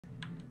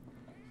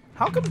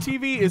How come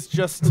TV is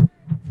just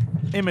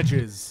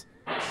images?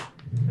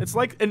 It's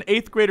like an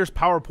 8th grader's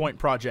PowerPoint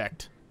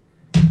project.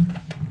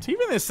 TV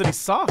in this city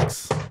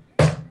sucks.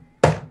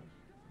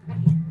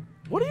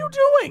 What are you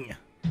doing?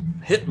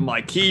 Hitting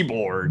my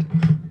keyboard.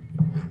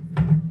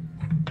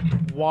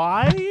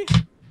 Why?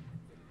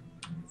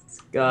 It's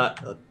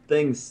got a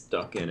thing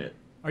stuck in it.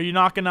 Are you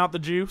knocking out the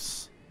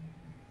juice?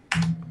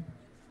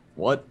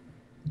 What?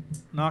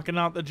 Knocking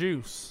out the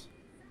juice.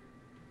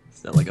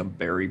 Is that like a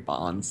Barry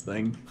Bonds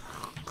thing?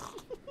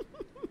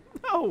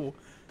 No.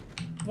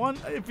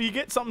 If you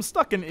get something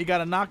stuck in it, you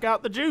gotta knock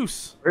out the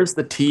juice. Where's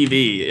the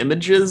TV?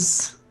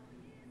 Images?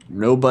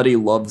 Nobody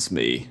loves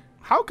me.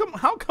 How come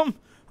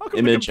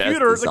Image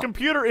the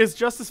computer is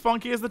just as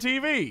funky as the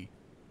TV?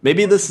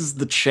 Maybe this is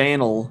the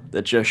channel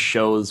that just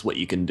shows what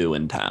you can do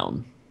in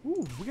town.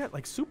 Ooh, we got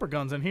like super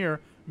guns in here.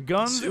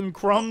 Guns and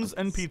crumbs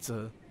and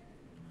pizza.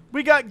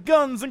 We got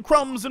guns and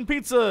crumbs and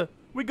pizza.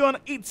 We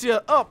gonna eat ya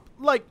up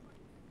like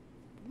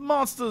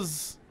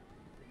monsters.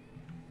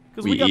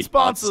 Because we got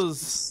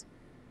sponsors.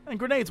 And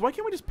grenades. Why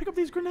can't we just pick up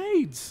these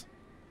grenades?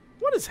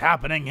 What is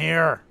happening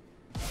here?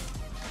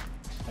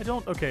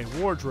 Okay,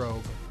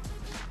 wardrobe.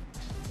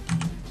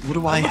 What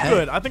do I have?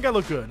 Good. I think I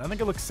look good. I think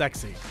I look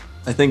sexy.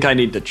 I think I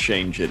need to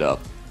change it up.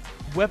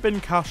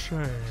 Weapon cache.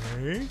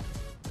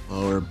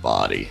 Lower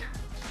body.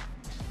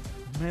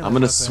 Melee I'm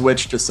gonna weapon.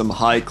 switch to some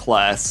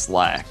high-class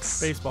slacks.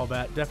 Baseball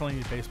bat. Definitely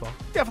need baseball.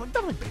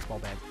 Definitely baseball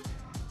bat.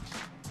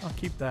 I'll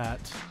keep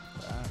that.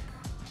 Back.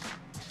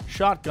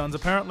 Shotguns.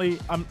 Apparently,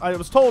 I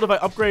was told if I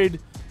upgrade,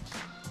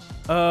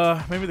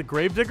 maybe the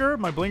Gravedigger,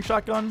 my bling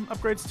shotgun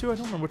upgrades too. I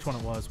don't remember which one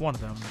it was. One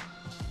of them.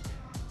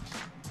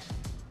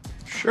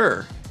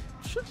 Sure.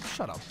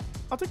 Shut up.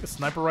 I'll take the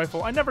sniper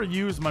rifle. I never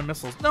use my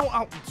missiles.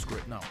 No, screw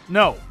it. No.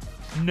 No.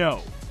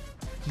 No.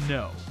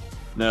 No.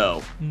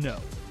 No. No.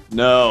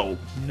 No.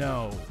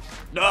 No.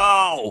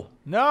 No.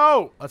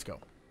 No. Let's go.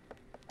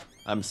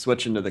 I'm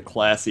switching to the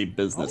classy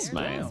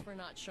businessman. For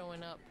not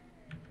showing up.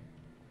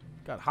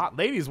 Got hot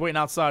ladies waiting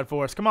outside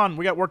for us. Come on,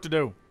 we got work to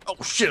do. Oh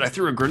shit, I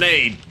threw a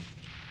grenade.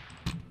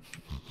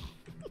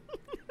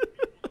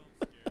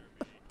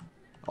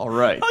 All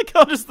right. I like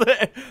how just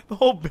the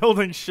whole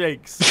building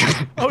shakes.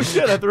 Oh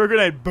shit, I threw a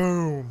grenade.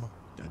 Boom.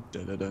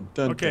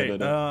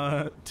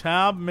 Okay,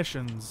 tab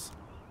missions.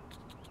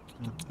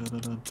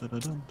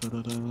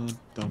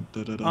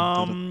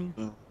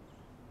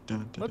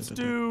 Let's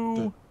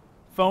do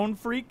Phone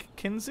Freak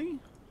Kinsey.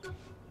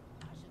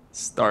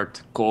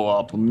 Start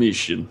co-op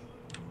mission.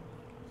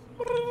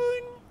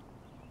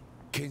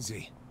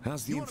 Kinsey,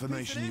 how's the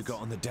information you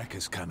got on the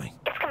Deckers coming?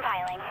 It's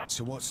compiling.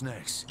 So what's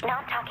next?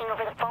 Not talking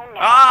over the phone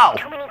now. Ow!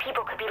 Too many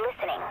people could be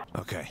listening.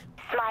 Okay.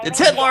 Smiling. It's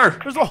Hitler!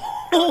 There's a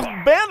whole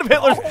band of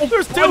Hitlers.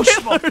 There's two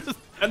Hitlers.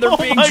 And they're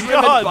being driven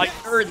God. by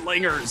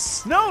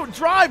nerdlingers. No,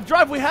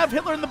 drive. We have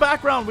Hitler in the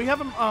background. We have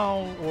him.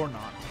 Oh, or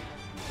not.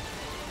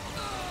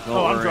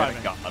 Oh, I'm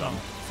driving. Got him.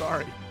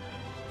 Sorry.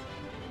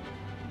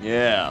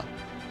 Yeah.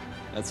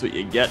 That's what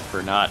you get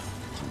for not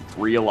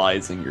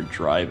realizing you're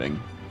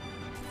driving.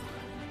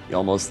 You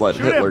almost let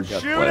Hitler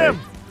get away. Shoot him!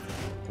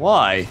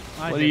 Why?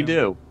 I What did he hit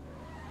do?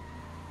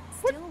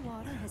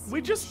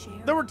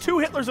 There were two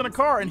Hitlers in a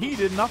car, and he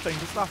did nothing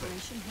to stop it.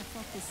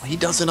 He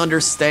doesn't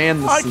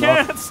understand the I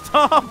can't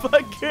stop.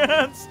 I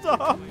can't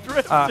stop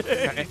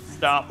drifting.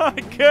 Stop. I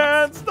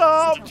can't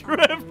stop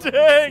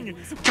drifting.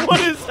 What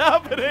is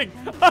happening?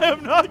 I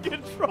am not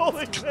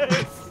controlling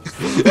this.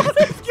 What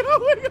is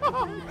going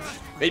on?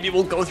 Maybe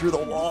we'll go through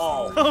the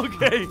wall.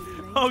 Okay,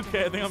 I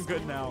think I'm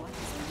good now.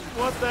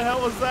 What the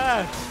hell was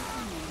that?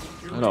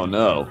 I don't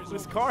know.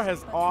 This car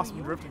has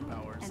awesome drifting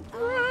powers.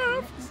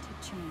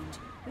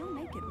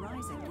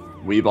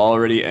 We've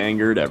already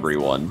angered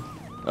everyone.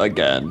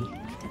 Again.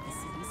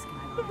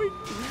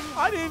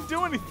 I didn't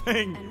do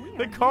anything.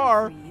 The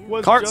car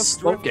was Car's just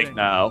smoking drifting.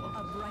 now.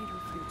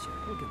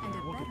 Look at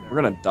that.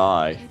 We're gonna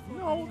die.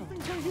 No, the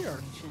thing's right here.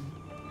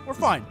 We're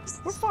fine.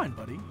 We're fine,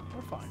 buddy.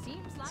 We're fine.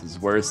 This is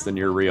worse than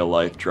your real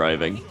life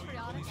driving.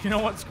 You know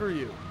what? Screw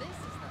you.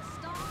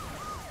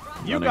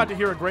 You Running. got to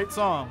hear a great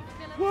song.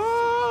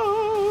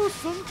 Whoa,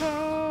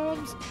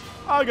 sometimes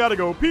I gotta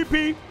go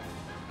pee-pee.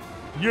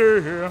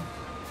 Yeah.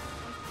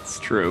 It's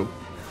true.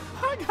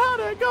 I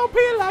gotta go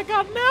pee like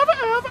I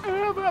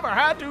never, ever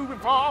had to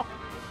before.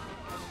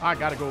 I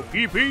gotta go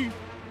pee-pee.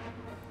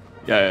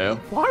 Yeah.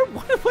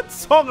 What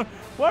song?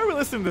 Why are we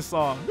listening to this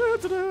song?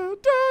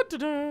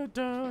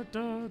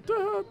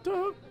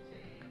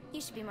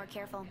 You should be more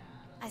careful.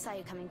 I saw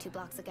you coming 2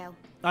 blocks ago.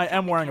 I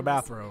am wearing a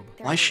bathrobe.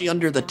 Why is she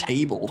under the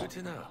table? Good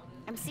to know.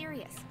 I'm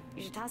serious.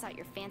 You should toss out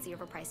your fancy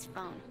overpriced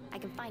phone. I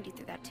can find you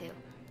through that too.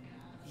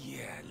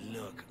 Yeah,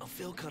 look, I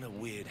feel kind of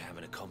weird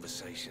having a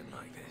conversation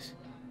like this.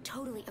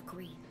 Totally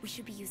agree. We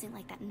should be using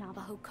like that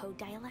Navajo code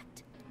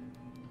dialect.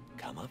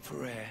 Come up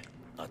for air.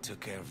 I took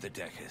care of the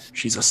Deckers.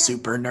 She's a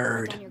super Down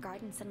nerd. your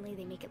garden, suddenly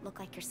they make it look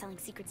like you're selling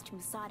secrets to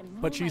Mossad and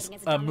But she's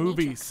moonlighting as a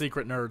movie dominatrix.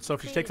 secret nerd, so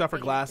if she takes off her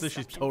glasses,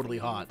 she's totally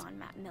hot. On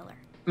Matt Miller.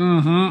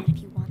 Mm-hmm. But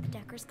if you want the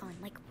Deckers gone,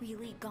 like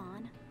really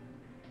gone,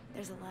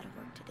 there's a lot of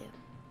work to do.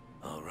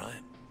 All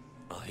right.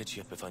 I'll hit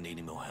you up if I need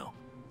any more help.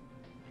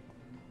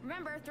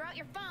 Remember, throw out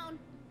your phone.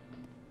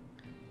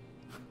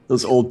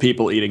 Those old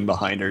people eating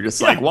behind her,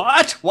 just like,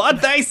 what?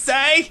 What'd they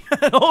say?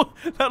 that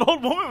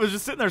old woman was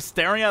just sitting there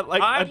staring at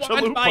like I a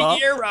chalupa. want my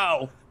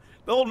hero.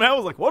 The old man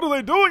was like, "What are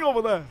they doing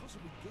over there?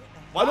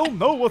 What? I don't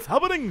know what's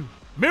happening."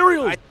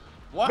 Muriel,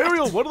 What?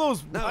 Muriel, what are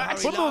those? No,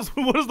 what are those?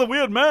 What is the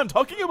weird man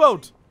talking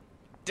about?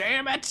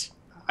 Damn it!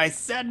 I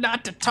said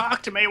not to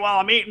talk to me while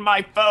I'm eating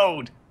my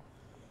food.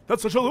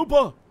 That's a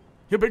chalupa.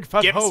 You big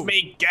fat Gives hoe.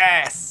 me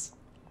gas.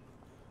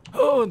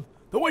 Oh, and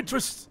the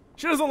waitress.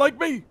 She doesn't like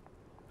me.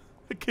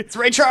 It's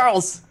Ray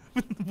Charles.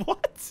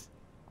 What?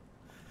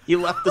 He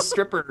left the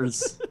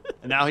strippers,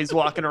 and now he's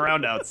walking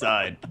around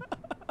outside.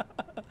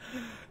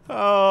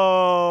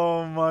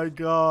 Oh my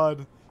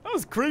god. That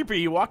was creepy.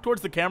 He walked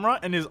towards the camera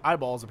and his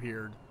eyeballs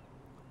appeared.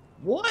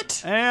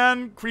 What?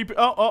 And creepy.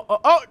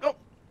 Oh.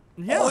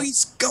 Yeah. Oh,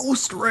 he's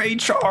Ghost Ray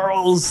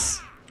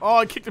Charles. Oh,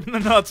 I kicked him in the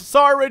nuts.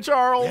 Sorry, Ray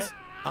Charles. Yeah,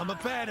 I'm a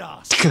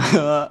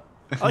badass.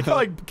 I like how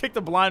I kicked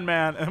a blind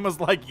man and was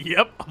like,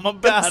 "Yep, I'm a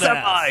badass."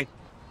 Semi.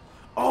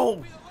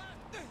 Oh.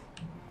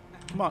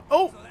 Come on.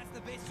 Oh.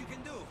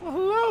 Well,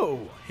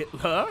 hello,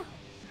 Hitler.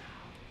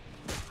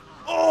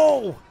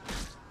 Oh.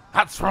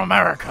 That's from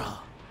America.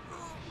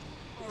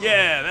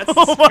 Yeah, that's.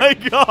 Oh my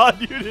god,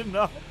 you didn't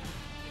know.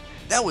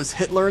 That was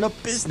Hitler in a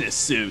business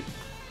suit.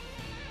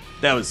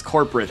 That was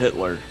corporate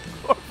Hitler.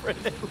 Corporate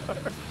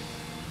Hitler.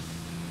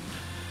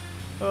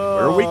 Where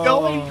are we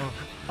going?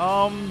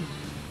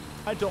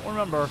 I don't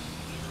remember.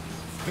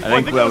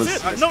 I think that was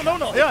it. No.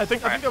 Yeah, I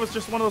think that was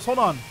just one of those. Hold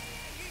on.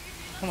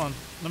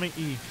 Let me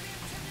E.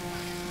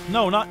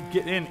 No, not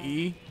get in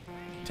E.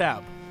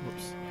 Tab.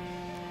 Whoops.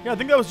 Yeah, I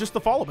think that was just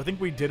the follow-up. I think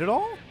we did it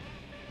all.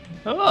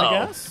 Oh. I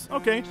guess.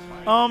 Okay.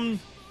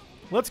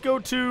 Let's go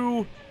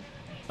to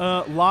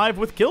live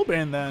with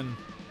Killbane then.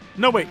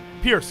 No, wait.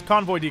 Pierce,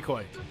 convoy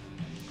decoy.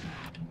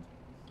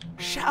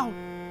 Shout in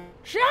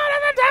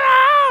the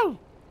demo!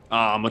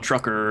 I'm a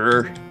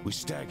trucker. We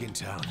stag in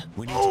town.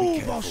 We need Oh, to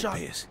be ball careful, shot.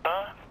 Pierce.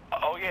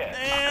 Oh yeah,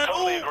 And- I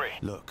totally oh. agree.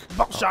 Look,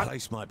 Ball our shot.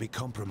 place might be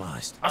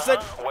compromised. I said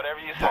Whatever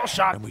you say. ball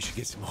shot. And we should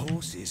get some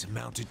horses and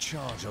mounted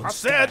charge on I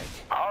said stag.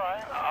 All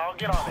right, I'll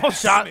get on ball it.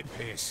 shot. Damn it,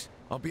 Pierce.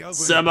 I'll be over in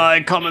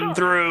Semi coming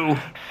through.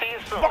 See you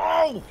soon.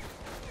 Ball.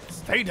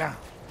 Stay down.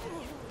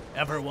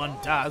 Everyone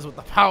dies with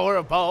the power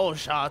of ball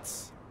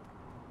shots.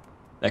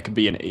 That could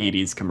be an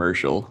 80s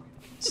commercial.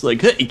 It's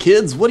like, hey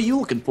kids, what are you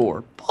looking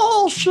for?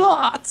 Ball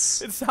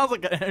shots. It sounds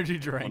like an energy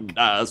drink.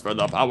 Dies for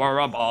the power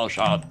of ball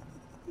shot.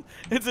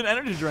 It's an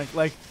energy drink,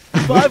 like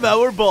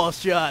 5-hour ball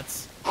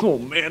shots. Oh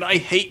man, I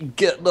hate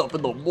getting up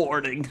in the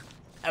morning.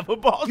 Have a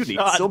ball You need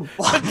shot. some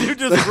The dude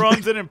just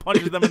runs in and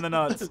punches them in the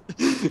nuts.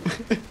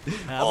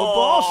 Have a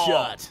ball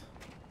shot.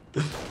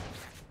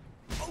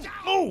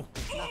 Oh!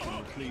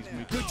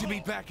 Good to be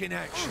back in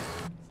action.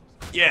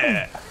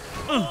 Yeah.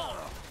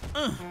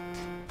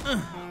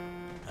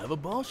 Have a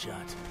ball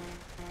shot.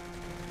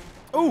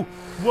 Oh!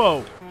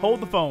 Whoa!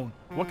 Hold the phone.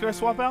 What could I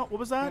swap out? What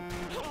was that?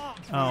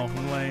 Oh,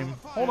 lame.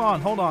 Hold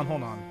on.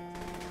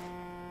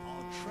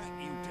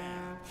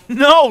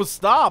 No,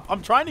 stop!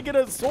 I'm trying to get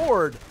a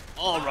sword.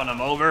 I'll run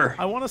him over.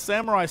 I want a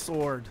samurai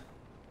sword.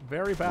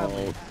 Very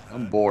badly. Oh,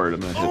 I'm bored.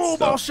 I'm gonna hit Oh,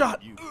 ball stuff.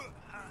 shot!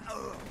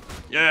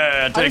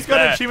 Yeah, I take just got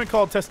an that. achievement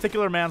called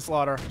testicular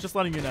manslaughter. Just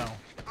letting you know.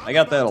 I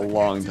got that a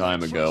long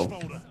time ago.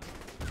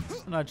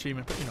 Not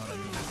achievement, but you know what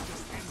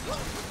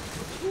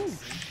I mean. Ooh,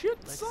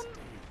 shit, son.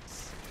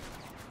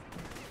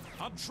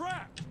 I'm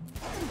trapped.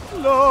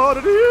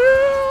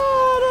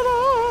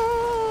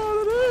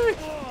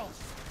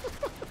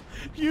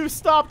 You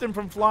stopped him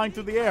from flying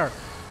through the air.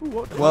 Ooh,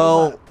 what the hell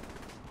Well, was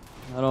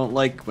I don't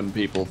like when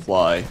people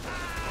fly. that?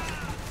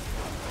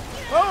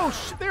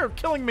 Oh, shit, they're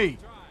killing me.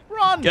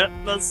 Run! Get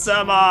the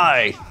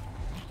semi.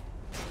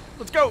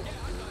 Let's go.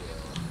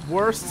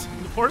 Worst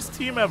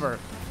team ever.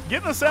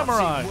 Get in the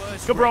samurai.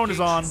 Cabron is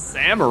on.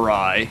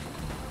 Samurai.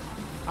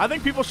 I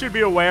think people should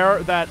be aware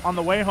that on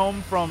the way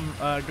home from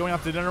going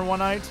out to dinner one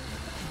night,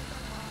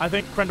 I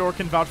think Crendor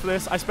can vouch for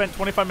this. I spent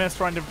 25 minutes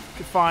trying to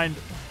find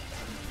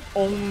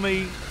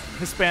only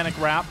Hispanic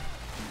rap,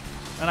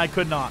 and I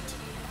could not.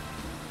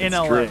 In It's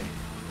LA. true.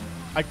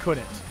 I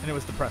couldn't, and it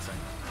was depressing.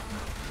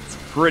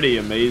 Pretty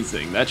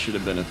amazing. That should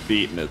have been a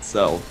feat in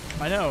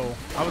itself. I know.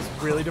 I was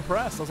really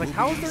depressed. I was like,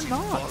 how is there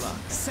not?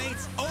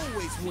 Saints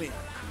always win.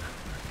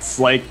 It's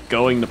like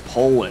going to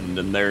Poland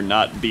and there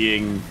not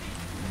being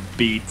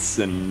beats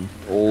and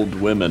old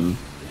women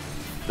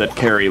that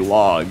carry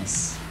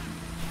logs.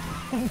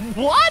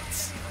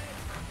 What?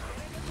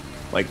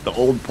 Like the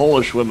old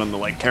Polish women that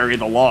like carry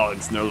the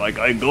logs and they're like,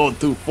 I go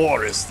to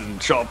forest and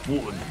chop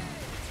wood.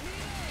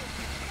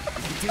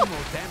 You do more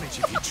damage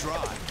if you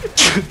try.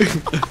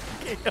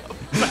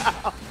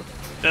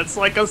 That's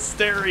like a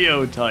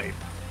stereotype.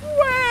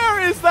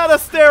 Where is that a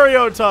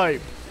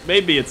stereotype?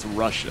 Maybe it's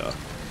Russia.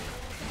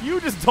 You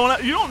just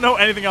don't. You don't know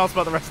anything else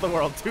about the rest of the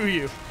world, do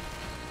you?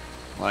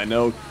 I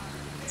know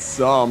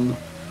some.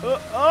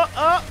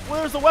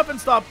 Where's the weapon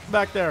stop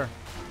back there?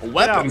 A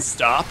weapon out.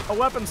 stop. A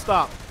weapon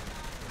stop.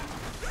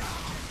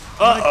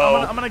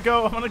 Uh-oh. I'm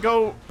gonna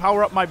go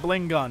power up my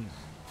bling gun.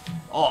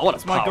 Oh,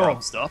 what a my power goal.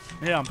 up stuff.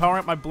 Yeah, I'm powering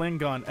up my bling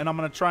gun, and I'm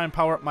gonna try and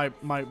power up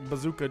my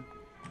Bazooka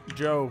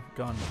Joe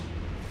gun.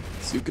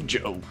 Bazooka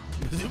Joe.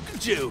 Bazooka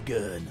Joe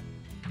gun.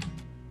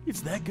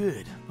 It's that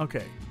good.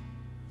 Okay.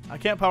 I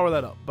can't power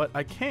that up, but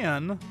I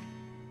can...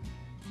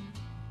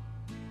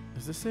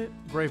 Is this it?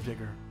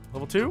 Gravedigger.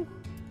 Level 2?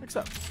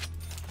 Accept.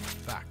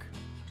 Back.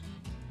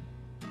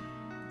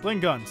 Bling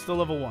gun, still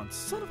level 1.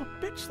 Son of a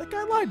bitch, that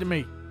guy lied to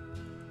me.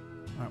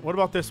 Alright, what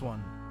about this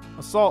one?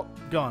 Assault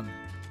gun.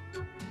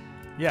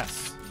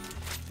 Yes.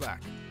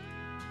 Back.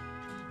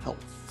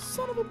 Health.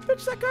 Son of a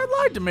bitch, that guy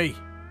lied to me.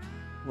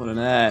 What an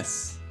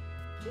ass.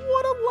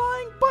 What a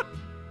lying butt.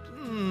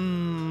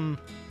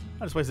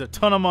 I just wasted a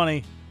ton of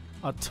money.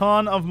 A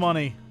ton of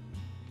money.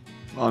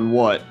 On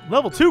what?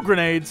 Level 2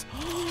 grenades.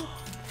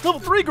 Level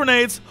 3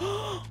 grenades.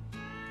 Oh,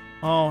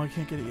 I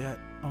can't get it yet.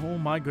 Oh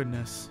my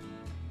goodness.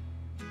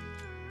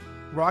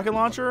 Rocket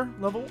launcher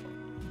level.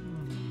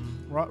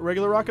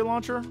 Regular rocket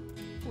launcher.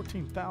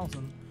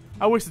 14,000.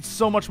 I wasted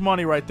so much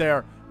money right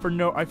there for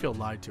no. I feel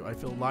lied to. I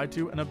feel lied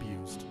to and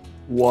abused.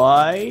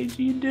 Why'd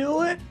you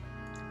do it?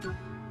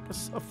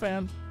 Because a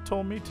fan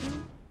told me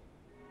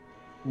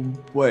to.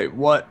 Wait,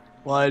 what?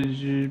 Why did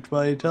you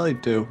tell you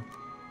to?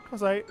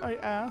 Because I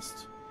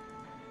asked.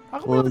 How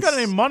come we haven't got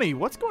any money?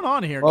 What's going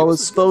on here? What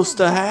was supposed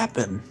to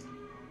happen?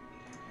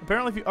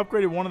 Apparently, if you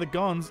upgraded one of the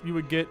guns, you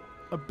would get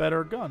a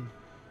better gun.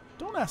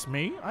 Don't ask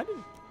me. I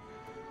didn't.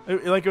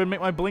 It would make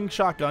my bling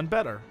shotgun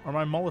better, or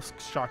my mollusk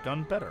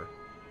shotgun better.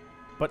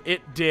 But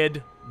it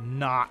did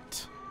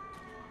not.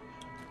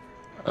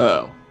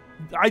 Oh.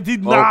 I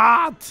did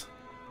not.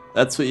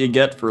 That's what you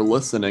get for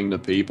listening to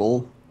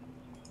people.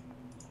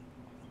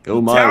 Go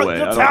my way.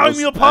 You're tearing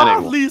me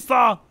apart,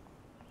 Lisa.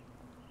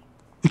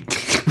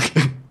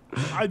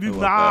 I did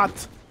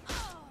not.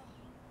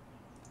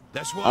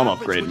 That's what I'm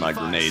happens upgrading when my you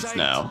find grenades Satan.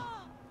 now.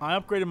 I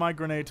upgraded my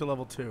grenade to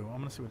level 2. I'm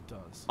gonna see what it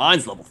does.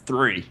 Mine's level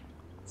 3.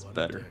 It's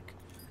better. Dick.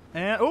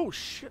 And oh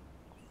shit.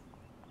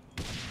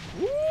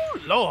 Ooh,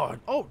 Lord.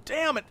 Oh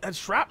damn it. That's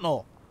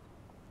shrapnel.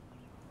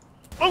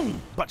 Boom.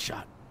 Butt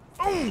shot.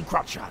 Boom.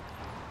 Crotch shot.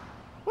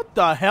 What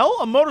the hell?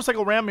 A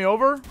motorcycle ran me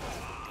over?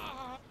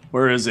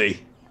 Where is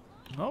he?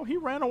 Oh, he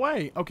ran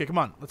away. Okay, come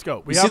on. Let's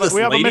go. You see this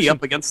we have a lady mission.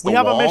 up against the we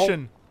have wall? a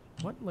mission.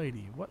 What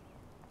lady? What?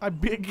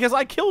 Because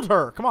I killed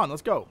her. Come on,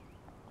 let's go.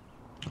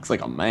 Looks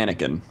like a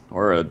mannequin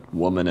or a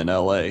woman in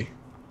LA.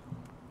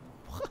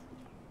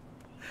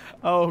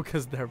 Oh,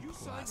 because they're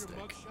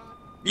plastic.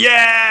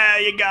 Yeah,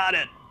 you got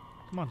it.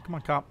 Come on, come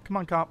on, cop. Come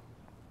on, cop.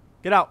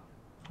 Get out.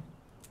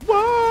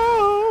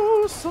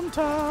 Whoa,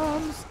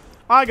 sometimes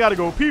I gotta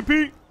go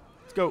pee-pee.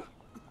 Let's go.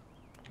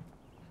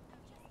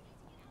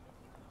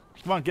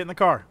 Come on, get in the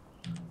car.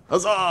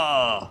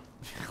 Huzzah!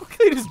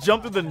 They just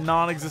jumped through the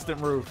non-existent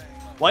roof.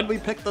 Why'd we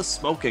pick the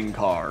smoking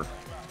car?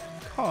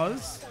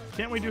 Cause,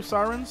 can't we do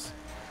sirens?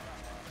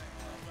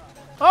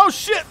 Oh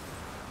shit!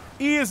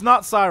 E is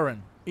not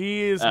siren.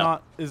 E is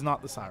not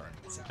the siren.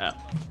 Oh.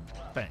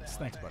 Thanks,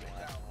 buddy.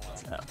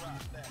 Oh.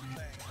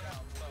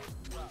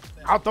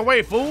 Out the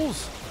way,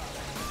 fools!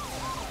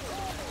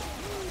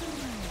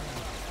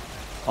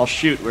 I'll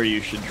shoot where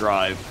you should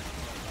drive.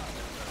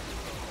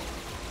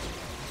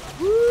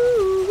 Woo,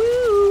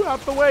 woo!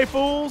 Out the way,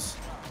 fools!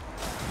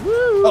 Woo!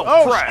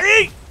 Oh, crap!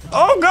 Shit.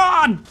 Oh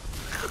God!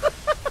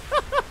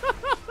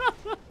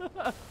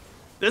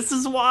 This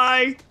is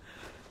why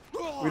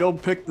we don't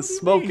pick the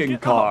smoking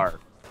Get car.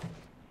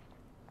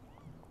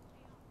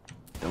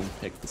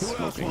 Don't pick the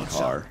smoking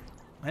car.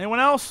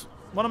 Anyone else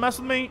want to mess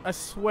with me? I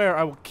swear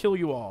I will kill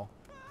you all.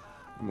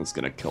 I'm just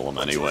gonna kill them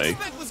anyway.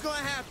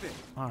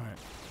 All right.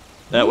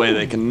 That way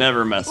they can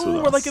never mess Ooh, with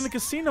us. we're like in the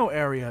casino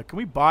area. Can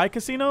we buy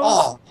casinos?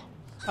 Oh!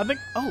 I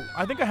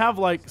think I have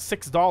like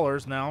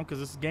 $6 now because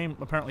this game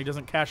apparently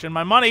doesn't cash in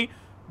my money.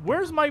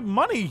 Where's my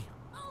money?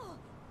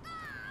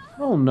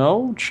 Oh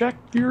no, check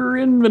your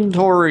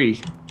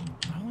inventory.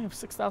 I only have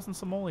 6,000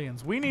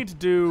 simoleons. We need to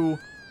do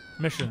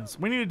missions.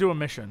 We need to do a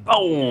mission.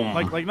 Boom!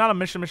 Like not a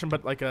mission,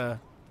 but like a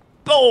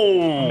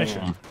Boom!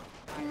 mission.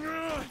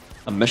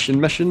 A mission.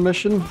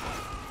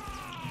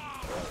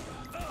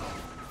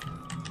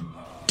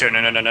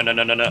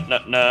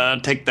 No.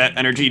 Take that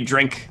energy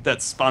drink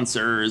that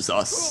sponsors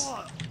us.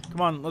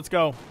 Come on, let's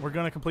go. We're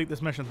gonna complete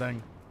this mission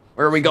thing.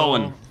 Where are we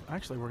going?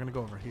 Actually, we're gonna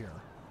go over here.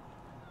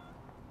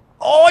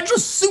 Oh, I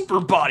just super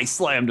body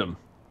slammed him.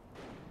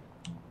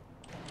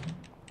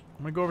 I'm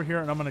gonna go over here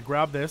and I'm gonna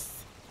grab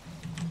this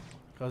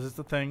because it's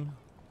the thing.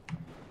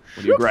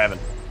 What are you grabbing?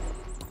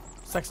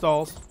 Sex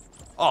dolls.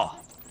 Oh,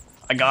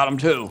 I got him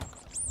too.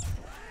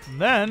 And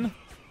then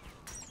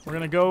we're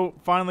gonna go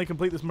finally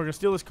complete this. We're gonna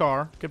steal this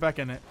car. Get back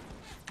in it.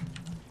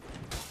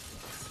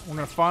 We're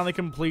gonna finally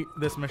complete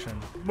this mission.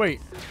 Wait,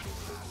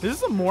 is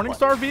this a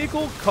Morningstar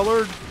vehicle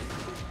colored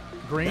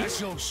green? That's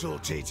so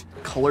sorted.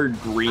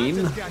 Colored green?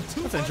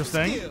 That's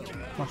interesting.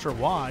 Not sure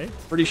why.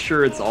 Pretty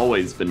sure it's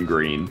always been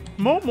green.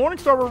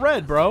 Morningstar were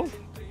red, bro.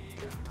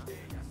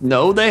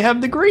 No, they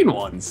have the green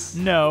ones.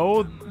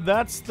 No,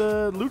 that's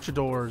the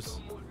luchadors.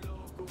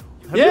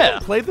 Have you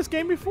ever played this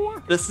game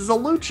before? This is a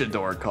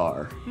luchador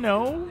car.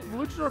 No,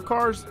 luchador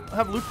cars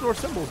have luchador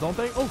symbols, don't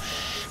they? Oh,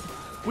 shh.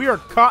 We are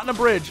caught in a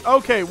bridge.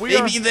 Okay,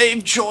 Maybe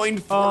they've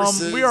joined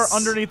forces. We are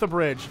underneath a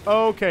bridge.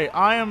 Okay,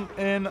 I am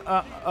in,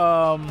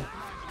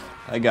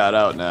 I got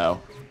out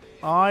now.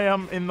 I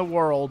am in the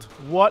world.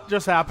 What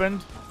just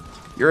happened?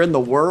 You're in the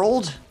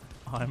world?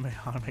 I'm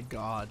a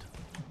god.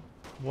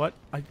 What?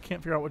 I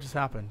can't figure out what just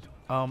happened.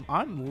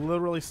 I'm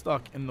literally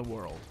stuck in the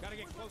world.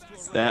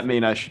 Does that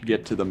mean I should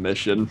get to the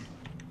mission?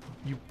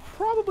 You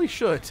probably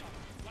should.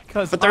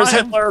 But there's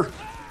Hitler!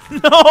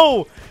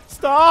 No!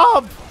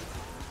 Stop!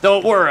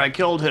 Don't worry, I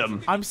killed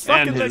him. I'm stuck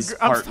and in his the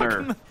partner.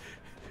 I'm stuck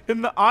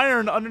in the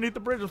iron underneath the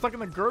bridge. I'm stuck in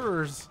the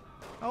girders.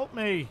 Help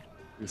me.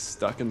 You're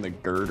stuck in the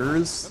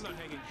girders?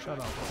 Shut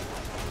up.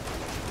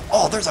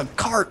 Oh, there's a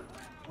cart!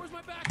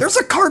 There's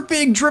a cart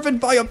being driven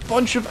by a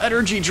bunch of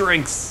energy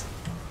drinks!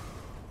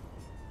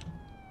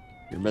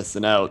 You're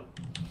missing out.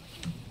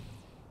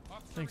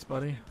 Thanks,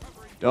 buddy.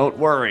 Don't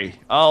worry,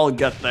 I'll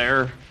get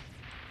there.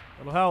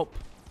 It'll help.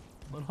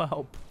 It'll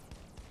help.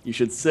 You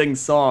should sing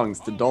songs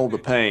to dull the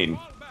pain.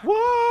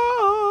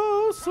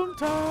 Whoa,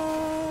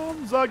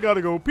 sometimes I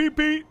gotta go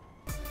pee-pee.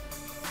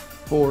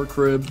 Whore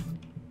crib.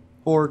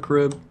 Whore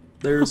crib.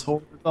 There's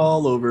whores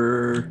all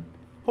over.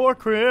 Whore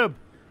crib.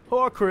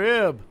 Whore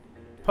crib.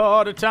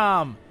 Party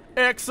time.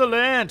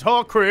 Excellent.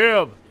 Whore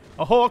crib.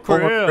 A whore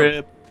crib. Whore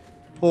crib.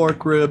 Whore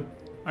crib.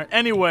 Alright,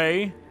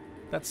 anyway,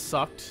 that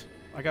sucked.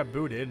 I got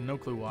booted, no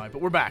clue why,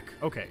 but we're back.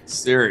 Okay.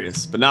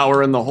 Serious, but now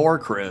we're in the whore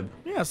crib.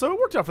 Yeah, so it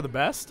worked out for the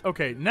best.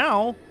 Okay,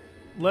 now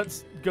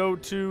let's go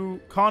to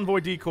Convoy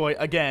Decoy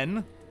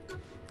again.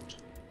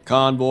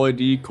 Convoy,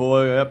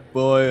 decoy, up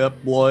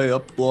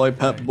boy,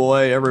 pep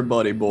boy,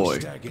 everybody boy.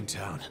 Stag in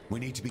town. We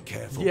need to be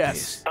careful.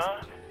 Yes. Oh,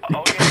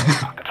 yeah.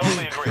 I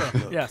totally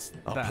agree. Look, Yes,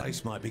 our that.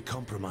 place might be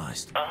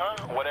compromised,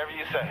 Whatever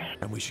you say.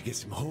 and we should get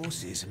some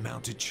horses and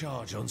mounted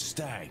charge on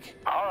Stag.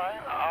 All right,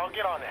 I'll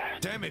get on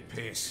that. Damn it,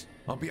 Pierce.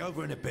 I'll be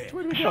over in a bit.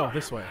 Where do we go?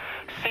 This way.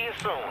 See you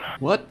soon.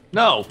 What?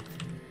 No.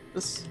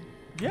 This.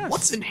 Yes.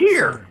 What's in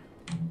here?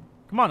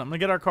 Come on, I'm gonna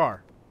get our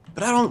car.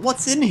 But I don't.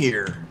 What's in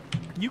here?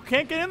 You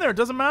can't get in there. It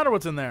doesn't matter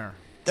what's in there.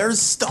 There's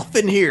stuff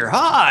in here.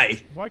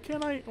 Hi. Why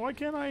can't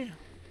I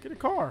get a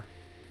car?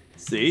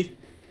 See?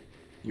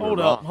 You Hold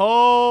were up. wrong.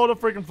 Hold the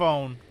freaking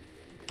phone.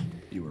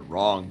 You were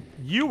wrong.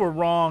 You were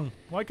wrong.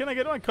 Why can't I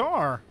get in my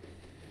car?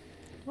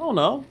 Oh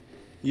no.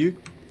 You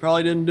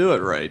probably didn't do it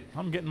right.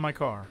 I'm getting my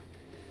car.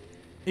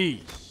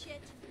 E.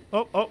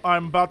 Oh,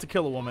 I'm about to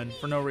kill a woman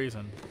for no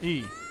reason.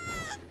 E.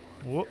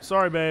 Whoop,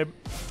 sorry, babe.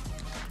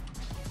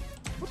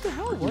 What the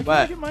hell? Why can't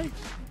I get my...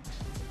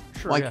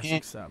 Sure, Why yes, can't-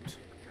 accept.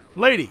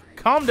 Lady,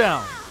 calm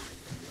down.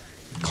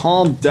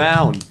 Calm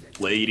down,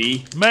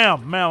 lady.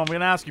 Ma'am, I'm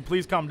gonna ask you,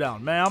 please calm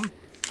down. Ma'am?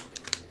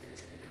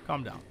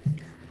 Calm down.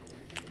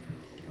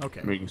 Okay.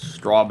 I mean,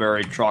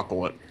 strawberry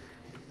chocolate.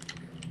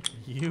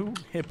 You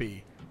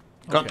hippie.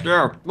 Got Okay.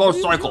 there. What are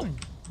you Motorcycle. doing?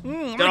 I'm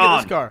Get gonna on.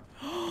 get this car.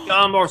 Get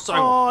on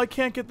motorcycle. Oh, I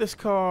can't get this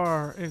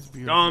car. It's Get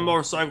beautiful. on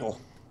motorcycle.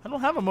 I don't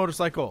have a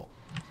motorcycle.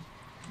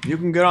 You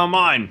can get on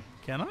mine.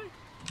 Can I?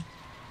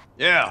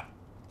 Yeah.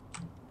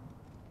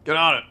 Get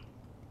on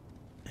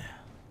it.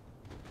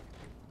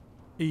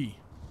 E.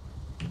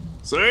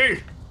 See?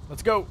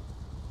 Let's go.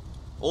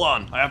 Hold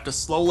on. I have to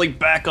slowly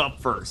back up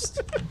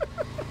first.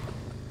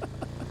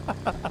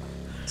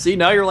 See,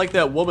 now you're like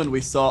that woman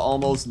we saw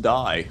almost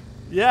die.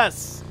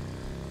 Yes.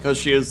 Because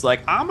she was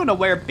like, I'm gonna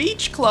wear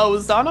beach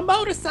clothes on a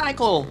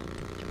motorcycle.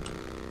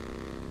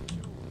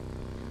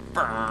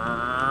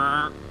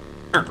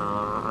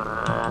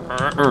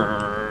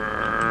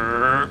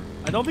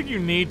 I don't think you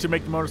need to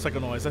make the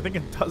motorcycle noise. I think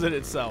it does it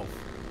itself.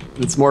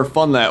 It's more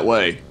fun that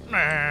way.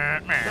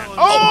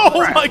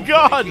 Oh my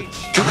god!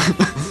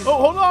 Oh,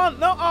 hold on.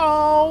 No.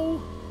 Oh.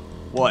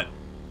 What?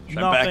 Should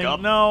I Nothing. back up?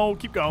 No,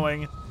 keep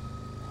going.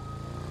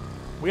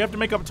 We have to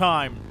make up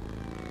time.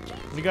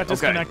 We got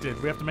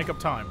disconnected. We have to make up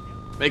time.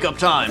 Make up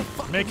time.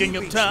 Making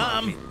up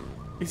time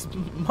is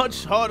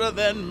much harder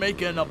than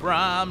making up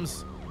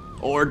rhymes.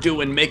 Or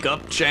doing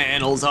makeup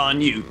channels on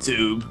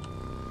YouTube.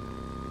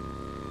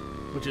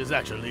 Which is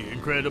actually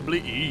incredibly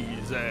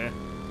easy.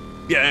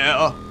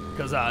 Yeah.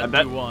 Because I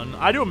bet- do one.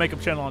 I do a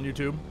makeup channel on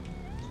YouTube.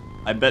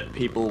 I bet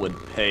people would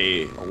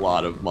pay a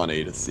lot of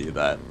money to see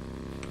that.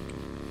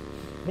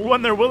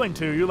 When they're willing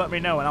to, you let me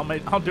know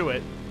and I'll do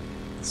it.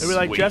 They'll be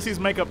like, Sweet. Jesse's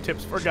makeup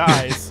tips for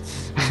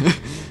guys.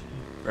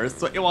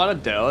 First, what you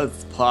want to do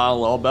is put on a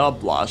little bit of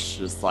blush,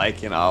 just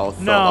like, you know.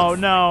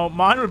 No.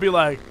 Mine would be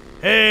like,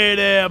 hey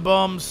there,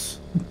 bums.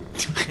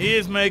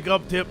 Here's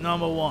makeup tip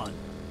number 1.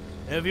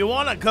 If you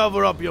want to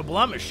cover up your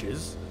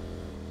blemishes,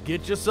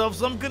 get yourself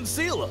some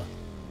concealer.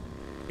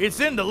 It's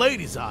in the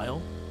ladies'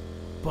 aisle,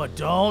 but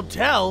don't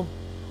tell,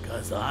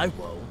 because I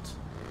won't.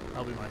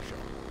 That'll be my show.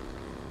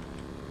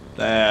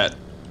 That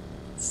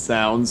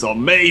sounds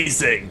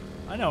amazing.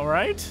 I know,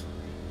 right?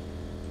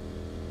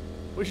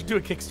 We should do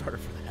a Kickstarter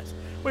for that.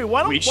 Wait,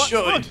 why don't We what-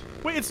 should.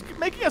 Look, wait, it's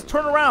making us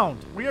turn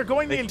around. We are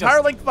going the Making entire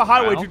us length of the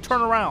highway to around?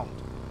 turn around.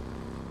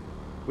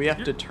 We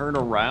have to turn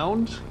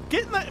around?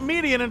 Get in that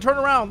median and turn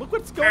around. Look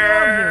what's going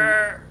on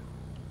here.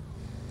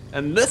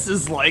 And this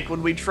is like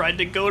when we tried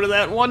to go to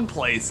that one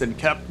place and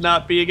kept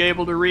not being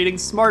able to reading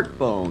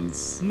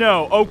smartphones.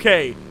 No,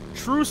 okay.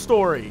 True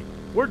story.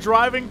 We're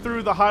driving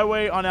through the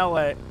highway in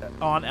LA,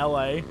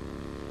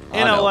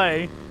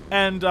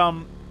 and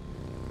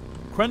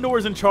Crendor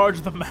is in charge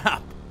of the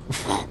map.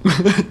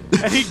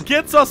 And he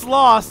gets us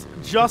lost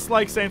just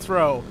like Saints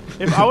Row.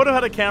 If I would have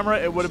had a camera,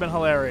 it would have been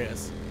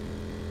hilarious.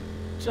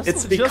 It's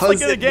just because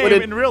like in a it game,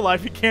 wouldn't- in real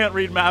life, you can't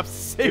read maps to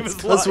save It's his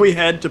because life. we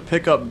had to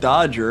pick up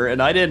Dodger,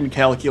 and I didn't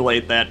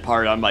calculate that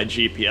part on my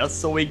GPS,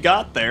 so we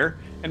got there,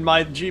 and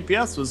my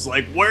GPS was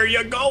like, where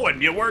you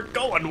going? You weren't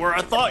going where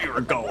I thought you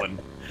were going.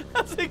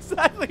 That's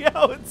exactly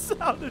how it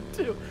sounded,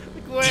 too.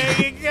 Like,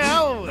 where you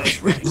going?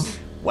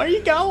 Where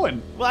you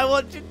going? Why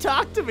won't you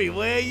talk to me?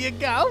 Where you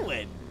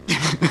going?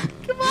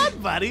 Come on,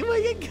 buddy. Where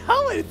you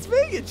going? It's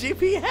me, your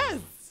GPS.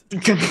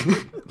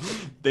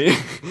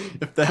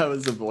 If that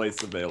was a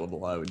voice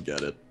available, I would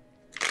get it.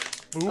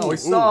 Ooh, Oh, we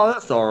saw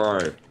this,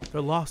 alright.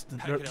 They're lost in,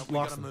 Pack it up, we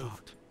lost gotta in move.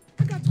 thought.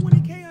 I got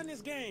 20K on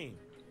this game.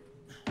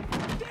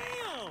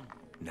 Damn!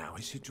 Now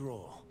it's your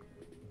draw.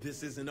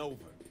 This isn't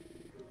over.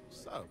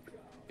 So,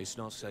 It's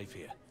not safe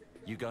here.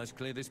 You guys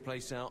clear this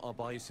place out, I'll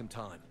buy you some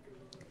time.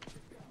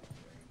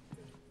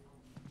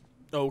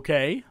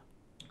 Okay.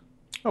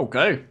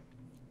 Okay.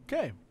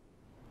 Okay.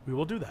 We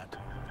will do that.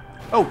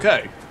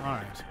 Okay. All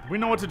right. We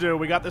know what to do.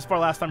 We got this far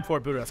last time before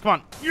it booted us.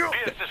 Come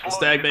on.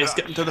 Stag base,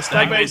 get into the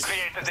stag base.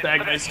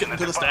 Stag base, get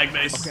into the stag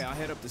base. okay, I'll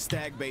head up to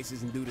stag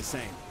bases and do the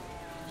same.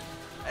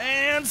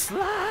 And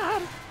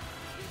slide.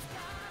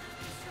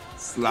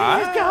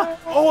 Slide.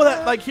 Oh,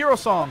 that like hero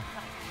song.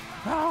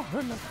 Out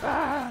in the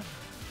fire.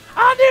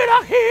 I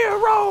need a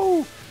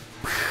hero.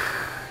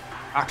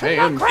 I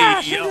can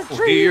Crash be into your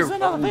trees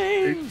and other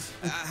hero. things.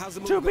 How's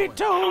the move To be going?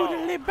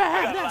 totally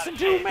badass and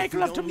to make If you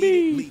love to don't need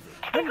it, me leave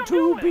it. and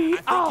to be I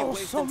think you're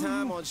wasting time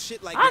awesome. on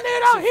shit like I that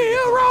need action a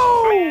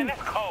figure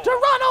hero to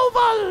run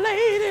over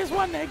ladies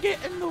when they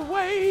get in the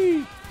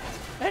way,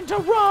 and to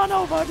run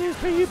over these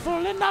people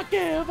and not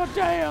give a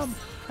damn.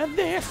 And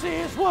this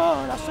is what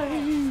I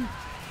say.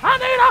 I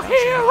need a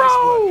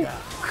hero.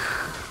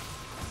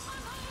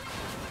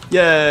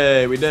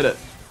 Yay, we did it.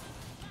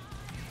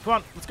 Come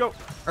on, let's go.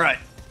 All right.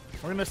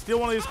 We're gonna steal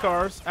one of these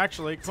cars.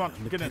 Actually, come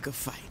on, get in. Pick a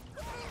fight.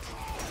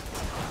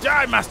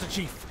 Die, Master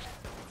Chief.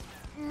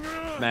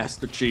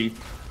 Master Chief,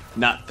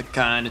 not the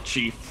kind of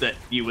chief that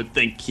you would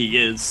think he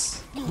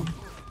is.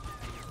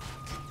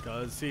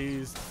 Because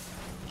he's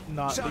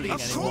not Shall beating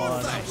be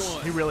anyone. cool.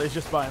 He really is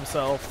just by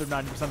himself through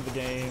 90% of the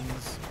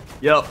games.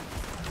 Yep,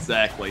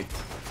 exactly.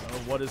 So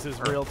what is his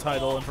real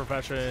title and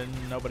profession?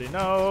 Nobody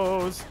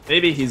knows.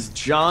 Maybe he's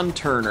John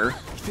Turner,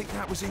 You think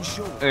that was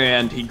insured?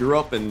 and he grew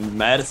up in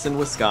Madison,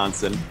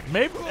 Wisconsin.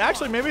 Maybe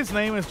his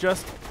name is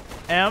just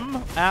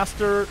M.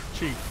 Aster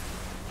Chief.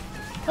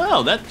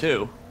 Oh, that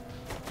too.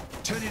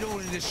 Turn it all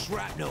into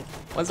shrapnel.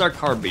 Why's our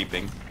car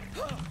beeping?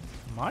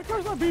 My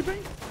car's not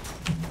beeping.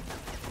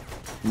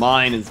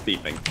 Mine is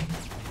beeping.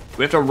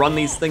 We have to run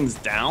these things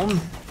down?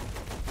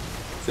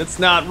 It's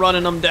not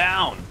running them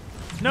down.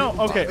 No,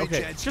 okay.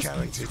 Just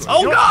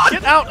Oh, don't- God!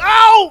 Get out!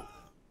 Ow!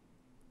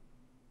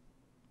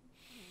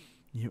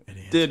 You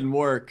idiot. Didn't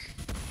work.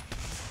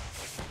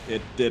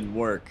 It didn't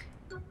work.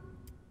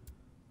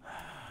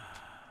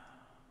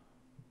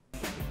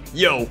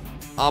 Yo,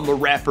 I'm a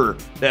rapper.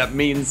 That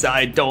means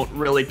I don't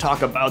really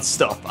talk about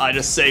stuff. I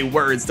just say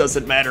words,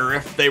 doesn't matter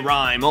if they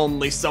rhyme,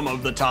 only some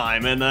of the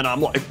time. And then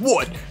I'm like,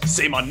 what?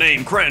 Say my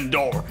name,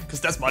 Crendor,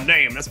 because that's my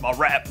name, that's my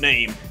rap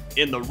name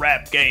in the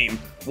rap game.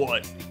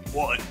 What?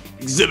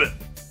 Exhibit.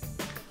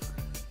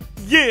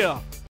 Yeah!